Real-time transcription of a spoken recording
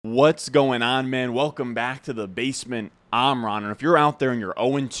What's going on, man? Welcome back to the basement. I'm Ron, and if you're out there and you're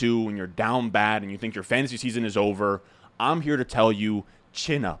 0-2 and you're down bad and you think your fantasy season is over, I'm here to tell you,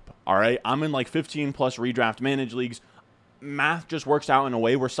 chin up, all right? I'm in like 15-plus redraft managed leagues. Math just works out in a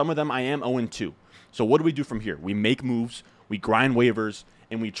way where some of them I am 0-2. So what do we do from here? We make moves, we grind waivers,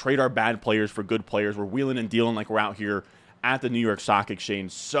 and we trade our bad players for good players. We're wheeling and dealing like we're out here at the New York Stock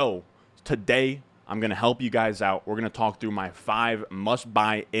Exchange. So today, I'm going to help you guys out. We're going to talk through my 5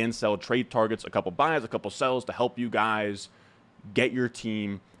 must-buy and sell trade targets, a couple buys, a couple sells to help you guys get your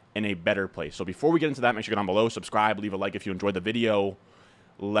team in a better place. So before we get into that, make sure you go down below, subscribe, leave a like if you enjoyed the video.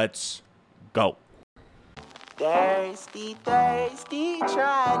 Let's go. Thirsty, trying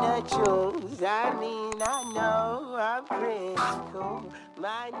to choose. I know I'm pretty cool.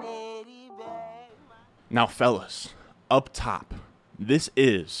 My nitty bag. Now, fellas, up top, this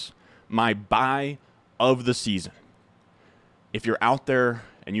is my buy of the season. If you're out there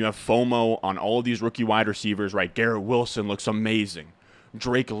and you have FOMO on all of these rookie wide receivers, right? Garrett Wilson looks amazing.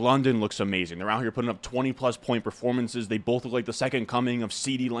 Drake London looks amazing. They're out here putting up 20-plus point performances. They both look like the second coming of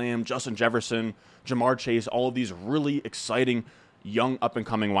CeeDee Lamb, Justin Jefferson, Jamar Chase, all of these really exciting young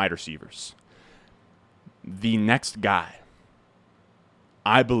up-and-coming wide receivers. The next guy,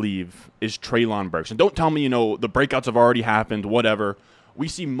 I believe, is Treylon Burks. And don't tell me, the breakouts have already happened, whatever. We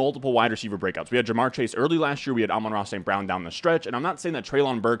see multiple wide receiver breakouts. We had Jamar Chase early last year. We had Amon-Ra St. Brown down the stretch. And I'm not saying that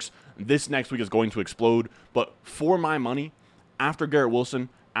Treylon Burks this next week is going to explode. But for my money, after Garrett Wilson,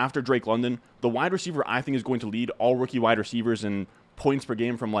 after Drake London, the wide receiver I think is going to lead all rookie wide receivers in points per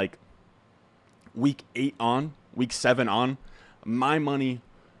game from like week 8 on, week 7 on. My money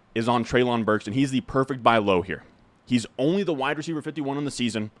is on Treylon Burks, and he's the perfect buy low here. He's only the wide receiver 51 on the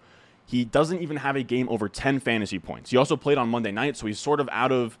season. He doesn't even have a game over 10 fantasy points. He also played on Monday night, so he's sort of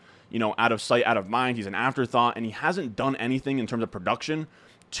out of sight, out of mind. He's an afterthought, and he hasn't done anything in terms of production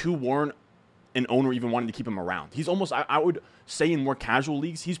to warrant an owner even wanting to keep him around. He's almost, I would say in more casual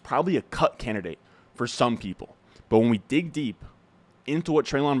leagues, he's probably a cut candidate for some people. But when we dig deep into what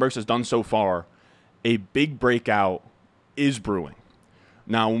Treylon Burks has done so far, a big breakout is brewing.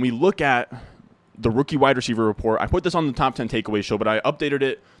 Now, when we look at the rookie wide receiver report, I put this on the top 10 takeaway show, but I updated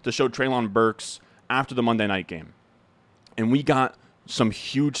it to show Treylon Burks after the Monday night game. And we got some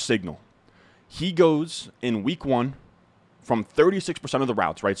huge signal. He goes in week 1 from 36% of the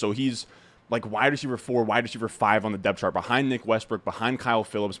routes, right? So he's like wide receiver 4, wide receiver 5 on the depth chart, behind Nick Westbrook, behind Kyle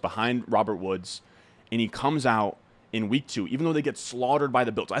Phillips, behind Robert Woods. And he comes out in week 2, even though they get slaughtered by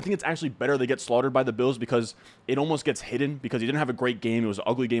the Bills. I think it's actually better they get slaughtered by the Bills because it almost gets hidden because he didn't have a great game. It was an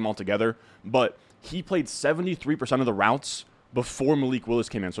ugly game altogether. But he played 73% of the routes before Malik Willis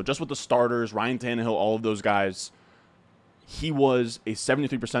came in. So just with the starters, Ryan Tannehill, all of those guys, he was a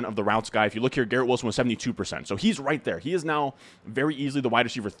 73% of the routes guy. If you look here, Garrett Wilson was 72%. So he's right there. He is now very easily the wide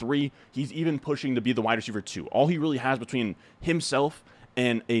receiver 3. He's even pushing to be the wide receiver 2. All he really has between himself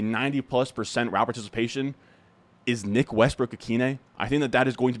and a 90+% route participation is Nick Westbrook-Akine. I think that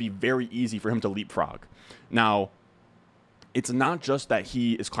is going to be very easy for him to leapfrog. Now, it's not just that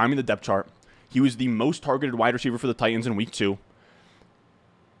he is climbing the depth chart. He was the most targeted wide receiver for the Titans in week 2.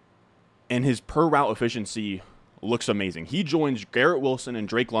 And his per route efficiency looks amazing. He joins Garrett Wilson and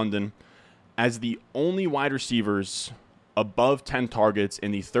Drake London as the only wide receivers above 10 targets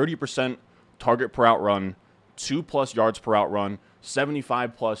in the 30% target per out run, 2+ yards per out run,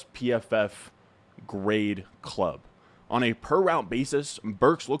 75+ PFF grade club. On a per route basis,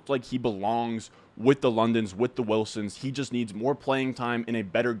 Burks looked like he belongs with the Londons, with the Wilsons. He just needs more playing time in a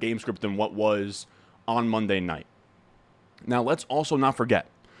better game script than what was on Monday night. Now, let's also not forget,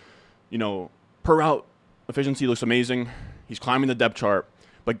 per route efficiency looks amazing. He's climbing the depth chart.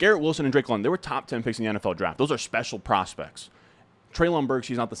 But Garrett Wilson and Drake London, they were top 10 picks in the NFL draft. Those are special prospects. Treylon Burks,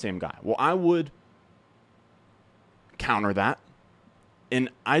 he's not the same guy. Well, I would counter that. And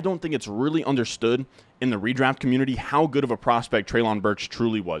I don't think it's really understood in the redraft community how good of a prospect Treylon Burks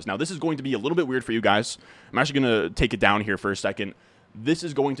truly was. Now, this is going to be a little bit weird for you guys. I'm actually going to take it down here for a second. This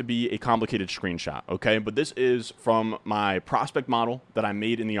is going to be a complicated screenshot, okay? But this is from my prospect model that I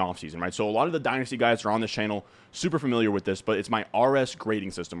made in the offseason, right? So a lot of the Dynasty guys that are on this channel, super familiar with this, but it's my RS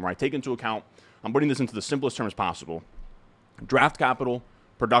grading system where I take into account, I'm putting this into the simplest terms possible, draft capital,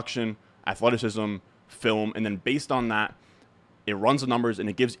 production, athleticism, film, and then based on that, it runs the numbers, and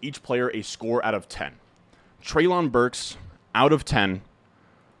it gives each player a score out of 10. Treylon Burks, out of 10,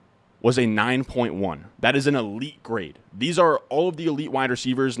 was a 9.1. That is an elite grade. These are all of the elite wide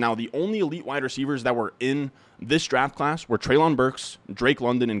receivers. Now, the only elite wide receivers that were in this draft class were Treylon Burks, Drake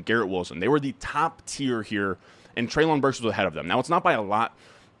London, and Garrett Wilson. They were the top tier here, and Treylon Burks was ahead of them. Now, it's not by a lot.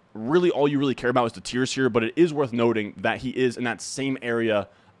 Really, all you really care about is the tiers here, but it is worth noting that he is in that same area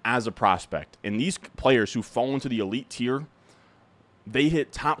as a prospect. And these players who fall into the elite tier, they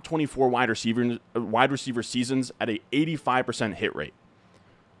hit top 24 wide receiver seasons at a 85% hit rate.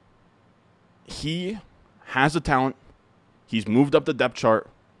 He has the talent. He's moved up the depth chart.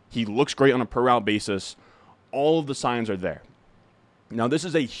 He looks great on a per route basis. All of the signs are there. Now, this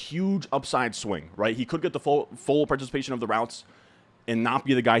is a huge upside swing, right? He could get the full participation of the routes and not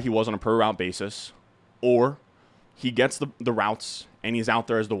be the guy he was on a per route basis, or he gets the routes and he's out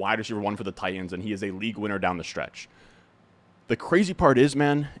there as the wide receiver one for the Titans, and he is a league winner down the stretch. The crazy part is,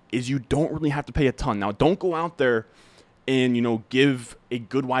 man, is you don't really have to pay a ton. Now, don't go out there and, give a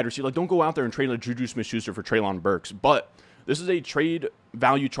good wide receiver. Like, don't go out there and trade like Juju Smith-Schuster for Treylon Burks. But this is a trade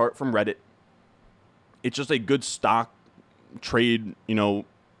value chart from Reddit. It's just a good stock trade,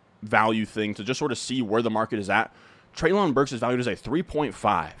 value thing to just sort of see where the market is at. Treylon Burks is valued as a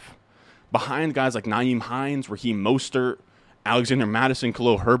 3.5. Behind guys like Nyheim Hines, Raheem Mostert, Alexander Mattison,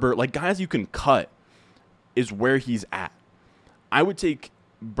 Khalil Herbert, like guys you can cut is where he's at. I would take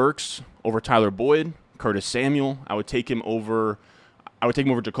Burks over Tyler Boyd, Curtis Samuel. I would take him over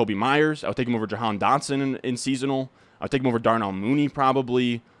Jacoby Myers. I would take him over Jahan Dotson in seasonal. I would take him over Darnell Mooney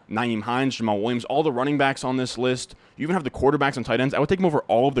probably. Nyheim Hines, Jamal Williams, all the running backs on this list. You even have the quarterbacks and tight ends. I would take him over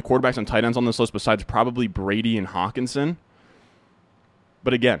all of the quarterbacks and tight ends on this list besides probably Brady and Hawkinson.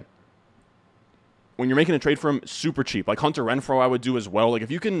 But again, when you're making a trade for him, super cheap. Like Hunter Renfrow I would do as well. Like if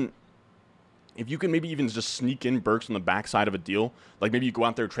you can maybe even just sneak in Burks on the backside of a deal, like maybe you go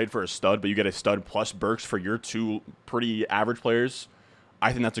out there and trade for a stud, but you get a stud plus Burks for your two pretty average players,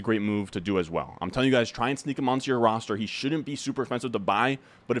 I think that's a great move to do as well. I'm telling you guys, try and sneak him onto your roster. He shouldn't be super expensive to buy,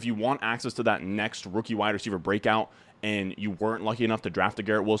 but if you want access to that next rookie wide receiver breakout and you weren't lucky enough to draft a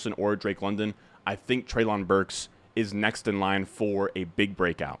Garrett Wilson or a Drake London, I think Treylon Burks is next in line for a big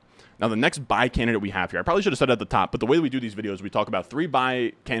breakout. Now, the next buy candidate we have here, I probably should have said it at the top, but the way we do these videos, we talk about 3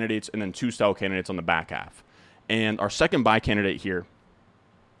 buy candidates and then 2 sell candidates on the back half. And our second buy candidate here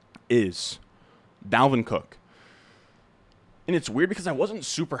is Dalvin Cook. And it's weird because I wasn't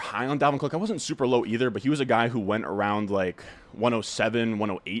super high on Dalvin Cook. I wasn't super low either, but he was a guy who went around like 107,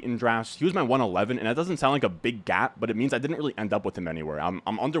 108 in drafts. He was my 111, and that doesn't sound like a big gap, but it means I didn't really end up with him anywhere. I'm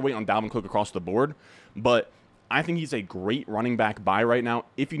underweight on Dalvin Cook across the board, but I think he's a great running back buy right now.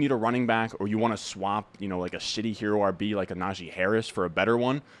 If you need a running back or you want to swap, like a shitty hero RB like a Najee Harris for a better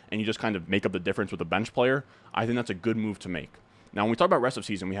one, and you just kind of make up the difference with a bench player, I think that's a good move to make. Now, when we talk about rest of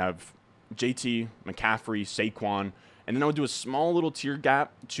season, we have JT, McCaffrey, Saquon, and then I would do a small little tier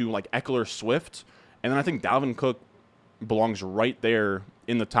gap to like Eckler, Swift, and then I think Dalvin Cook belongs right there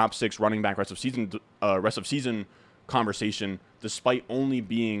in the top 6 running back rest of season conversation, despite only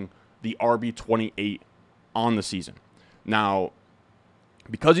being the RB28 on the season. Now,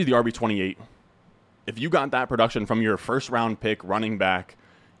 because he's the RB28, if you got that production from your first round pick running back,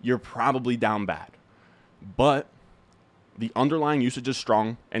 you're probably down bad. But the underlying usage is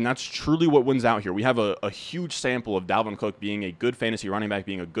strong, and that's truly what wins out here. We have a huge sample of Dalvin Cook being a good fantasy running back,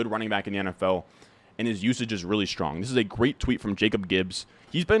 being a good running back in the NFL, and his usage is really strong. This is a great tweet from Jacob Gibbs.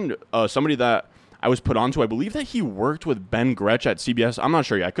 He's been somebody that I was put onto. I believe that he worked with Ben Gretch at CBS. I'm not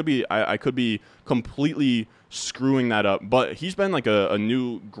sure yet. I could be completely screwing that up, but he's been like a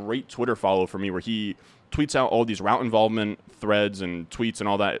new great Twitter follow for me where he tweets out all these route involvement threads and tweets and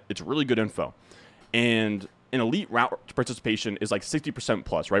all that. It's really good info. And an elite route participation is like 60%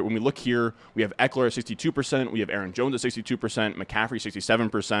 plus, right? When we look here, we have Eckler at 62%, we have Aaron Jones at 62%, McCaffrey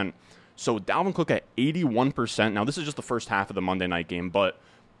 67%. So Dalvin Cook at 81%. Now, this is just the first half of the Monday night game, but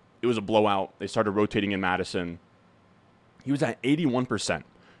it was a blowout. They started rotating in Madison. He was at 81%.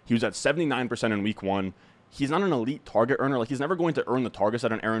 He was at 79% in week 1. He's not an elite target earner. Like, he's never going to earn the targets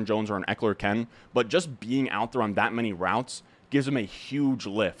that an Aaron Jones or an Eckler can, but just being out there on that many routes gives him a huge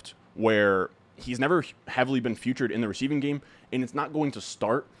lift where he's never heavily been featured in the receiving game, and it's not going to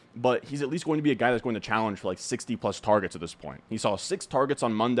start, but he's at least going to be a guy that's going to challenge for like 60-plus targets at this point. He saw 6 targets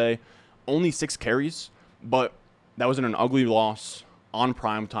on Monday, only 6 carries, but that was in an ugly loss on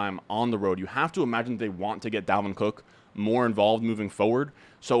primetime, on the road. You have to imagine they want to get Dalvin Cook more involved moving forward.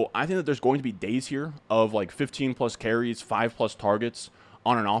 So I think that there's going to be days here of like 15-plus carries, 5-plus targets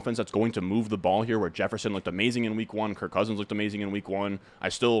on an offense that's going to move the ball here, where Jefferson looked amazing in week 1. Kirk Cousins looked amazing in week 1. I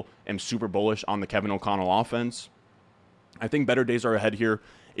still am super bullish on the Kevin O'Connell offense. I think better days are ahead here.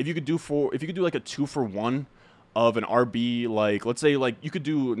 If you could do like a 2-for-1 of an RB, like let's say like you could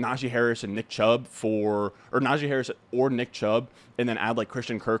do Najee Harris and Nick Chubb or Nick Chubb, and then add like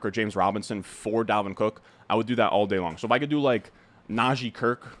Christian Kirk or James Robinson for Dalvin Cook, I would do that all day long. So if I could do like Najee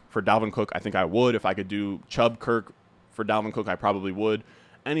Kirk for Dalvin Cook, I think I would. If I could do Chubb Kirk for Dalvin Cook, I probably would.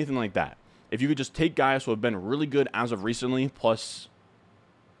 Anything like that. If you could just take guys who have been really good as of recently, plus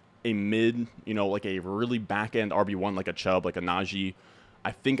a mid, like a really back-end RB1, like a Chubb, like a Najee,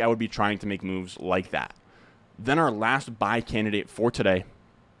 I think I would be trying to make moves like that. Then our last buy candidate for today,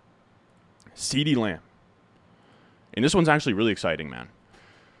 CeeDee Lamb. And this one's actually really exciting, man.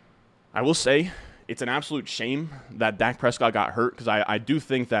 I will say it's an absolute shame that Dak Prescott got hurt, because I do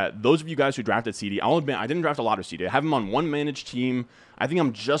think that those of you guys who drafted CeeDee, I'll admit I didn't draft a lot of CeeDee. I have him on one managed team. I think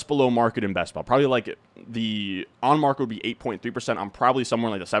I'm just below market in best ball. Probably like the on market would be 8.3%. I'm probably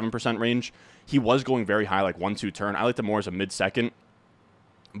somewhere in like the 7% range. He was going very high, like 1-2 turn. I liked him more as a mid-second.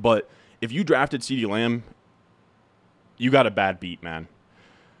 But if you drafted CeeDee Lamb, you got a bad beat, man.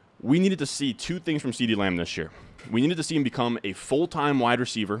 We needed to see two things from CeeDee Lamb this year. We needed to see him become a full-time wide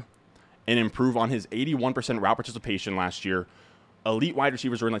receiver and improve on his 81% route participation last year. Elite wide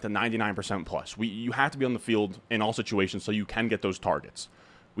receivers are in like the 99% plus. You have to be on the field in all situations so you can get those targets.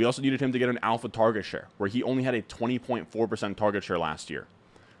 We also needed him to get an alpha target share, where he only had a 20.4% target share last year.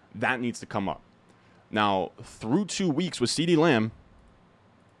 That needs to come up. Now, through 2 weeks with CeeDee Lamb,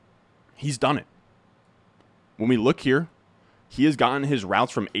 he's done it. When we look here, he has gotten his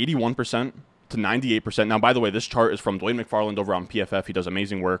routes from 81% to 98%. Now, by the way, this chart is from Dwayne McFarland over on PFF. He does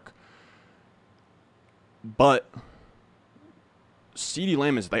amazing work. But CeeDee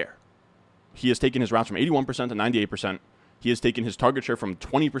Lamb is there. He has taken his routes from 81% to 98%. He has taken his target share from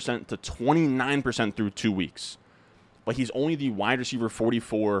 20% to 29% through 2 weeks. But he's only the wide receiver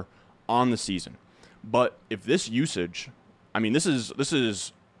 44 on the season. But if this usage, I mean, this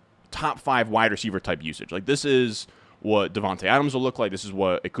is top 5 wide receiver type usage. Like, this is what Devontae Adams will look like. This is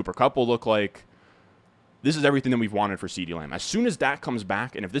what a Cooper Kupp will look like. This is everything that we've wanted for CeeDee Lamb. As soon as Dak comes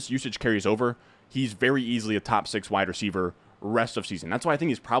back, and if this usage carries over, he's very easily a top 6 wide receiver rest of season. That's why I think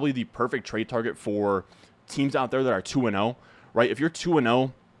he's probably the perfect trade target for teams out there that are 2-0, right? If you're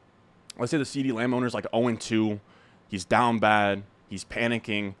 2-0, let's say the CeeDee Lamb owner's like 0-2, he's down bad, he's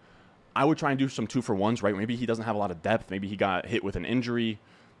panicking, I would try and do some 2-for-1s, right? Maybe he doesn't have a lot of depth. Maybe he got hit with an injury.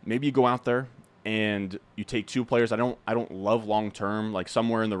 Maybe you go out there and you take 2 players I don't love long term, like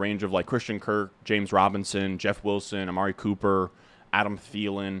somewhere in the range of like Christian Kirk, James Robinson, Jeff Wilson, Amari Cooper, Adam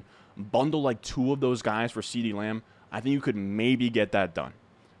Thielen. Bundle like 2 of those guys for CeeDee Lamb. I think you could maybe get that done.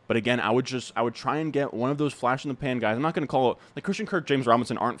 But again, I would try and get one of those flash in the pan guys. I'm not going to call it like Christian Kirk, James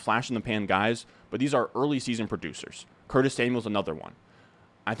Robinson aren't flash in the pan guys, but these are early season producers. Curtis Samuel's another one.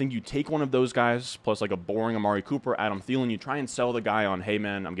 I think you take one of those guys plus like a boring Amari Cooper, Adam Thielen. You try and sell the guy on, hey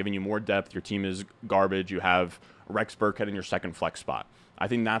man, I'm giving you more depth. Your team is garbage. You have Rex Burkhead in your second flex spot. I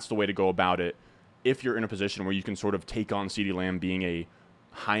think that's the way to go about it if you're in a position where you can sort of take on CeeDee Lamb being a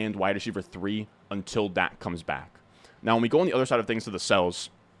high-end wide receiver 3 until Dak comes back. Now, when we go on the other side of things to the sells,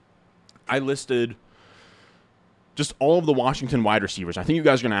 I listed just all of the Washington wide receivers. I think you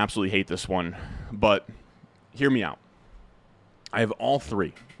guys are going to absolutely hate this one, but hear me out. I have all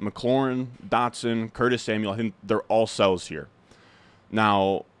 3. McLaurin, Dotson, Curtis Samuel. I think they're all sells here.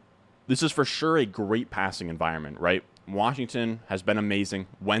 Now, this is for sure a great passing environment, right? Washington has been amazing.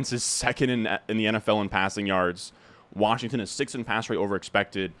 Wentz is second in the NFL in passing yards. Washington is 6th in pass rate over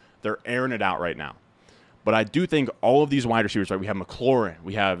expected. They're airing it out right now. But I do think all of these wide receivers, right? We have McLaurin,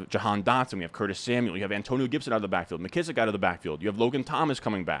 we have Jahan Dotson, we have Curtis Samuel, you have Antonio Gibson out of the backfield, McKissick out of the backfield, you have Logan Thomas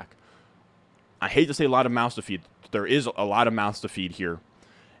coming back. I hate to say a lot of mouths to feed. There is a lot of mouths to feed here.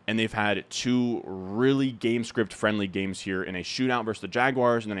 And they've had 2 really game script friendly games here in a shootout versus the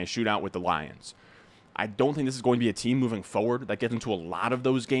Jaguars and then a shootout with the Lions. I don't think this is going to be a team moving forward that gets into a lot of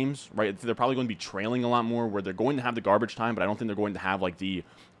those games, right? They're probably going to be trailing a lot more where they're going to have the garbage time, but I don't think they're going to have like the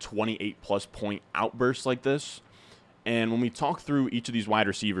 28-plus point outbursts like this. And when we talk through each of these wide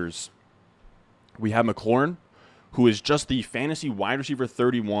receivers, we have McLaurin, who is just the fantasy wide receiver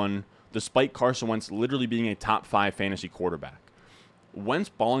 31, despite Carson Wentz literally being a top 5 fantasy quarterback. Wentz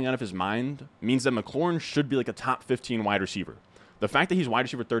balling out of his mind means that McLaurin should be like a top 15 wide receiver. The fact that he's wide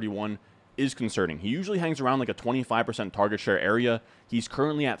receiver 31 is concerning. He usually hangs around like a 25% target share area. He's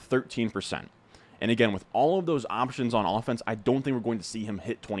currently at 13%. And again, with all of those options on offense, I don't think we're going to see him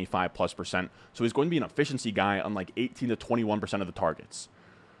hit 25+%. So he's going to be an efficiency guy on like 18 to 21% of the targets.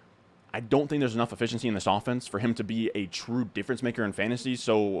 I don't think there's enough efficiency in this offense for him to be a true difference maker in fantasy.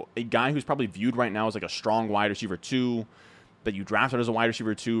 So a guy who's probably viewed right now as like a strong wide receiver 2 that you drafted as a wide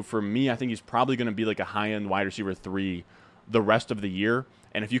receiver 2, for me, I think he's probably going to be like a high-end wide receiver 3 the rest of the year.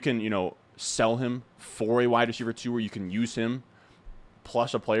 And if you can, sell him for a wide receiver 2 where you can use him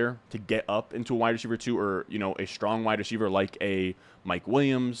plus a player to get up into a wide receiver 2 or, a strong wide receiver like a Mike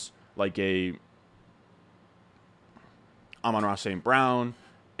Williams, like a Amon-Ra St. Brown,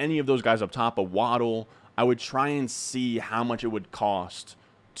 any of those guys up top, a Waddle, I would try and see how much it would cost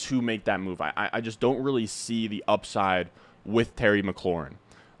to make that move. I just don't really see the upside with Terry McLaurin.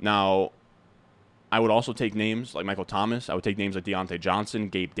 Now, I would also take names like Michael Thomas. I would take names like Deontay Johnson,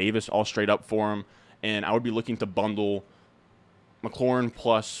 Gabe Davis, all straight up for him. And I would be looking to bundle McLaurin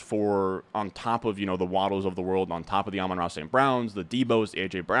plus for on top of, the Waddles of the world, on top of the Amon-Ra St. Browns, the Debos, the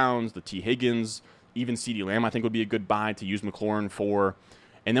A.J. Browns, the T. Higgins, even CeeDee Lamb I think would be a good buy to use McLaurin for.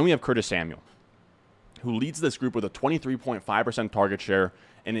 And then we have Curtis Samuel, who leads this group with a 23.5% target share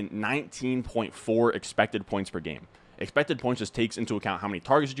and a 19.4 expected points per game. Expected points just takes into account how many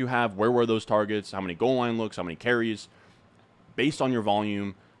targets did you have, where were those targets, how many goal line looks, how many carries. Based on your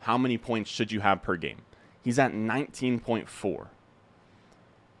volume, how many points should you have per game? He's at 19.4.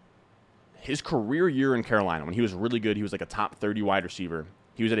 His career year in Carolina, when he was really good, he was like a top 30 wide receiver.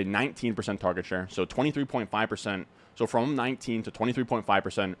 He was at a 19% target share, so 23.5%. So from 19 to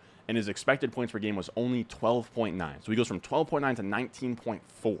 23.5%, and his expected points per game was only 12.9. So he goes from 12.9 to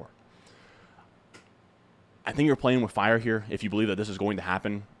 19.4. I think you're playing with fire here if you believe that this is going to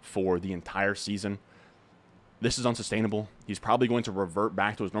happen for the entire season. This is unsustainable. He's probably going to revert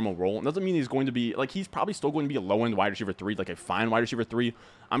back to his normal role. It doesn't mean he's going to be, he's probably still going to be a low-end wide receiver 3, like a fine wide receiver 3.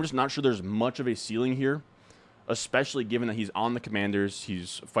 I'm just not sure there's much of a ceiling here, especially given that he's on the Commanders.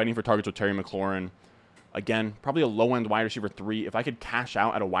 He's fighting for targets with Terry McLaurin. Again, probably a low-end wide receiver 3. If I could cash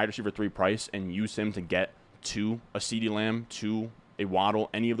out at a wide receiver 3 price and use him to get to a CeeDee Lamb, to a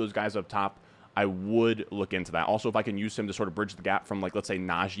Waddle, any of those guys up top, I would look into that. Also, if I can use him to sort of bridge the gap from, let's say,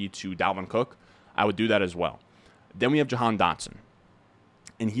 Najee to Dalvin Cook, I would do that as well. Then we have Jahan Dotson,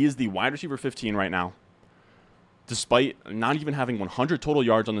 and he is the wide receiver 15 right now, despite not even having 100 total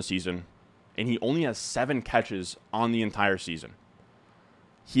yards on the season, and he only has 7 catches on the entire season.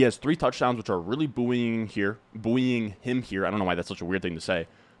 He has 3 touchdowns, which are really buoying him here. I don't know why that's such a weird thing to say,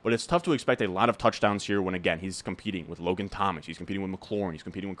 but it's tough to expect a lot of touchdowns here when, again, he's competing with Logan Thomas, he's competing with McLaurin, he's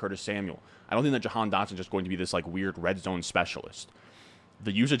competing with Curtis Samuel. I don't think that Jahan Dotson is just going to be this weird red zone specialist.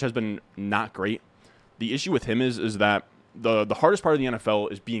 The usage has been not great. The issue with him is that the hardest part of the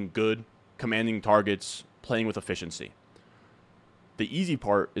NFL is being good, commanding targets, playing with efficiency. The easy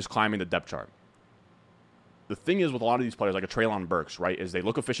part is climbing the depth chart. The thing is with a lot of these players, like a Treylon Burks, right, is they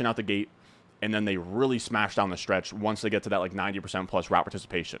look efficient out the gate, and then they really smash down the stretch once they get to that 90% plus route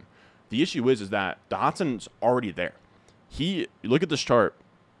participation. The issue is that Dotson's already there. You look at this chart,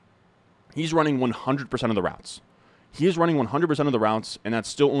 he's running 100% of the routes. He is running 100% of the routes, and that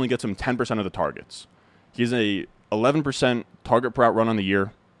still only gets him 10% of the targets. He's a 11% target per route run on the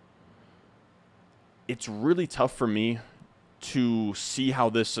year. It's really tough for me to see how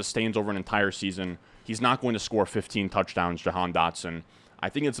this sustains over an entire season. He's not going to score 15 touchdowns, Jahan Dotson. I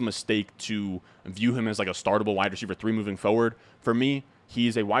think it's a mistake to view him as a startable wide receiver 3 moving forward. For me,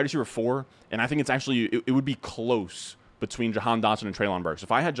 he's a wide receiver 4, and I think it's actually, it would be close between Jahan Dotson and Treylon Burks.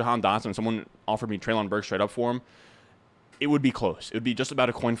 If I had Jahan Dotson and someone offered me Treylon Burks straight up for him, it would be close. It would be just about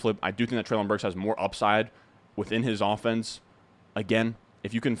a coin flip. I do think that Treylon Burks has more upside within his offense. Again,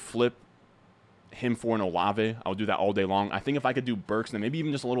 if you can flip him for an Olave, I would do that all day long. I think if I could do Burks and then maybe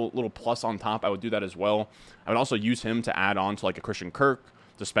even just a little plus on top, I would do that as well. I would also use him to add on to a Christian Kirk,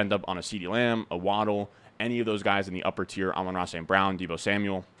 to spend up on a CeeDee Lamb, a Waddle, any of those guys in the upper tier, Amon-Ra St. Brown, Deebo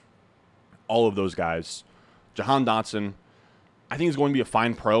Samuel, all of those guys. Jahan Dotson, I think he's going to be a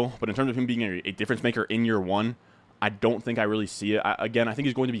fine pro, but in terms of him being a difference maker in year 1, I don't think I really see it. I think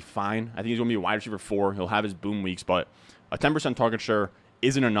he's going to be fine. I think he's going to be a wide receiver 4. He'll have his boom weeks, but a 10% target share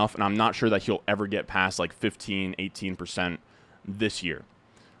isn't enough, and I'm not sure that he'll ever get past 15, 18% this year.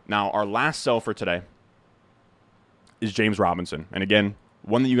 Now, our last sell for today is James Robinson. And again,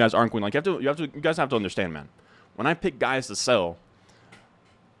 one that you guys aren't going you guys have to understand, man. When I pick guys to sell,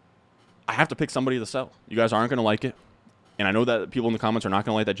 I have to pick somebody to sell. You guys aren't going to like it. And I know that people in the comments are not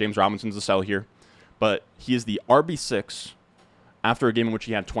going to like that James Robinson's a sell here. But he is the RB6 after a game in which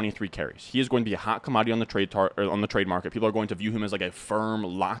he had 23 carries. He is going to be a hot commodity on the trade market. People are going to view him as a firm,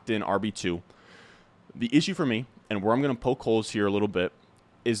 locked-in RB2. The issue for me, and where I'm going to poke holes here a little bit,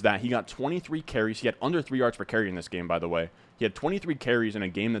 is that he got 23 carries. He had under 3 yards per carry in this game, by the way. He had 23 carries in a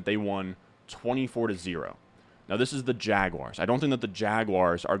game that they won 24-0. Now, this is the Jaguars. I don't think that the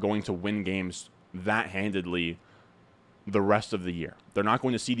Jaguars are going to win games that handedly the rest of the year. They're not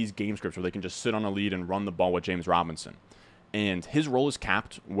going to see these game scripts where they can just sit on a lead and run the ball with James Robinson. And his role is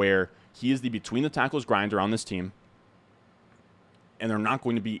capped where he is the between the tackles grinder on this team, and they're not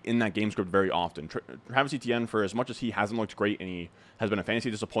going to be in that game script very often. Travis Etienne, for as much as he hasn't looked great and he has been a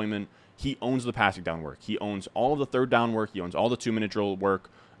fantasy disappointment, he owns the passing down work. He owns all of the third down work. He owns all the 2-minute drill work.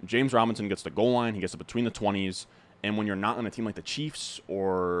 James Robinson gets the goal line. He gets it between the 20s. And when you're not on a team like the Chiefs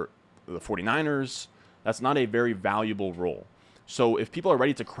or the 49ers, that's not a very valuable role. So if people are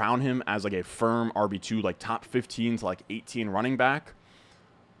ready to crown him as a firm RB2, top 15 to 18 running back,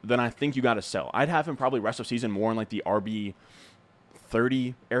 then I think you got to sell. I'd have him probably rest of season more in like the RB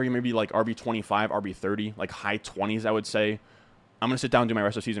 30 area, maybe like RB 25, RB 30, like high 20s, I would say. I'm going to sit down and do my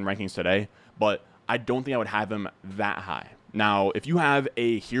rest of season rankings today, but I don't think I would have him that high. Now, if you have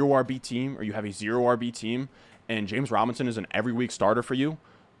a hero RB team or you have a 0 RB team and James Robinson is an every week starter for you,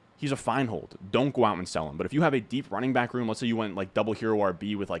 he's a fine hold. Don't go out and sell him. But if you have a deep running back room, let's say you went like double hero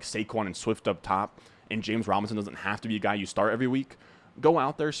RB with like Saquon and Swift up top, and James Robinson doesn't have to be a guy you start every week, go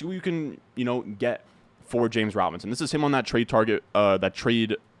out there, see what you can, get for James Robinson. This is him on that trade target, that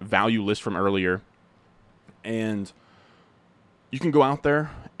trade value list from earlier. And you can go out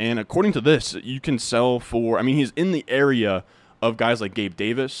there, and according to this, you can sell for, he's in the area of guys like Gabe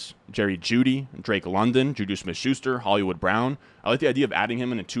Davis, Jerry Jeudy, Drake London, Juju Smith-Schuster, Hollywood Brown. I like the idea of adding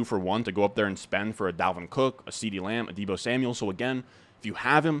him in a 2-for-1 to go up there and spend for a Dalvin Cook, a CeeDee Lamb, a Deebo Samuel. So again, if you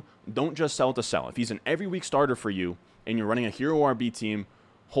have him, don't just sell to sell. If he's an every week starter for you and you're running a hero RB team,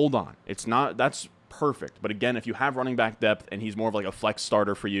 hold on. That's perfect. But again, if you have running back depth and he's more of like a flex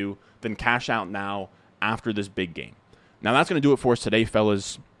starter for you, then cash out now after this big game. Now that's going to do it for us today,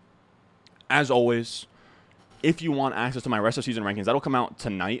 fellas. As always, if you want access to my rest of season rankings, that'll come out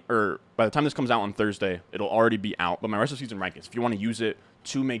tonight, or by the time this comes out on Thursday, it'll already be out. But my rest of season rankings, if you want to use it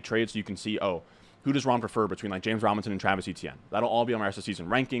to make trades so you can see, who does Ron prefer between like James Robinson and Travis Etienne? That'll all be on my rest of season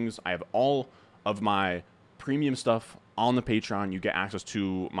rankings. I have all of my premium stuff on the Patreon. You get access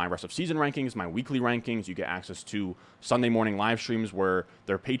to my rest of season rankings, my weekly rankings. You get access to Sunday morning live streams where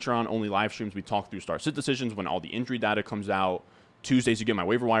they're Patreon-only live streams. We talk through start-sit decisions when all the injury data comes out. Tuesdays, you get my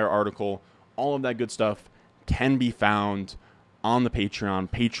waiver wire article. All of that good stuff can be found on the Patreon,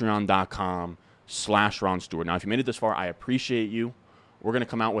 patreon.com/Ron Stewart. Now, if you made it this far, I appreciate you. We're going to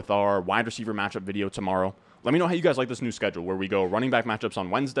come out with our wide receiver matchup video tomorrow. Let me know how you guys like this new schedule where we go running back matchups on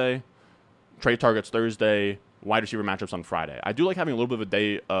Wednesday, trade targets Thursday, wide receiver matchups on Friday. I do like having a little bit of a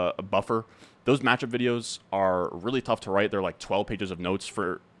day a buffer. Those matchup videos are really tough to write. They're like 12 pages of notes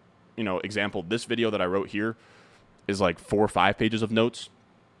for, example, this video that I wrote here is like 4 or 5 pages of notes.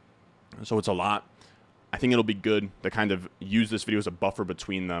 So it's a lot. I think it'll be good to kind of use this video as a buffer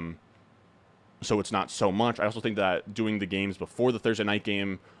between them so it's not so much. I also think that doing the games before the Thursday night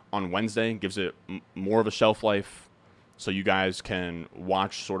game on Wednesday gives it more of a shelf life so you guys can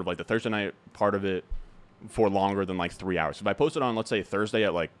watch sort of like the Thursday night part of it for longer than like 3 hours. If I post it on, let's say, Thursday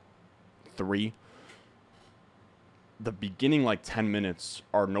at like 3, the beginning like 10 minutes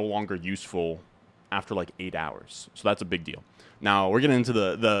are no longer useful after like 8 hours. So that's a big deal. Now, we're getting into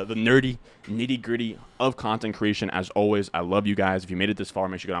the nerdy, nitty-gritty of content creation. As always, I love you guys. If you made it this far,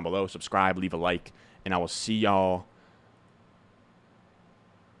 make sure you go down below, subscribe, leave a like, and I will see y'all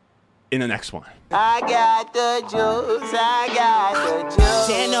in the next one. I got the juice, I got the juice.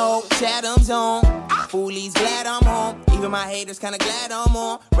 10-0, Chatham's on. Foolies glad I'm home. Even my haters kinda glad I'm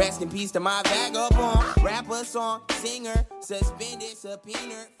on. Rest in peace to my vagabond. Rapper song, singer, suspended,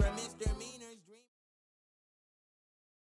 subpoena from misdemeanor.